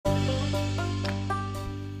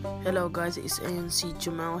Hello guys, it's ANC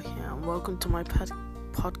Jamal here and welcome to my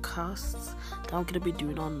podcasts that I'm going to be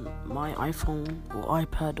doing on my iPhone or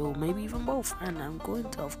iPad or maybe even both, and I'm going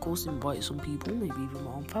to of course invite some people, maybe even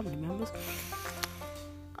my own family members,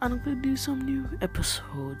 and I'm going to do some new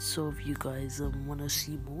episodes. So if you guys want to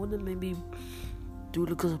see more, then maybe do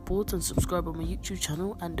look at support and subscribe on my YouTube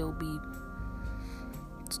channel, and there'll be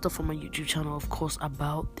stuff on my YouTube channel of course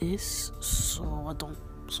about this, so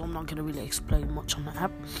I'm not going to really explain much on the app,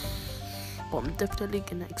 but I'm definitely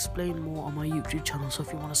going to explain more on my YouTube channel. So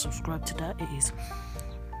if you want to subscribe to that, it is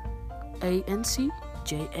ANCJAMAL.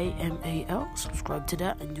 Subscribe to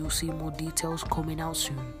that and you'll see more details coming out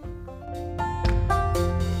soon.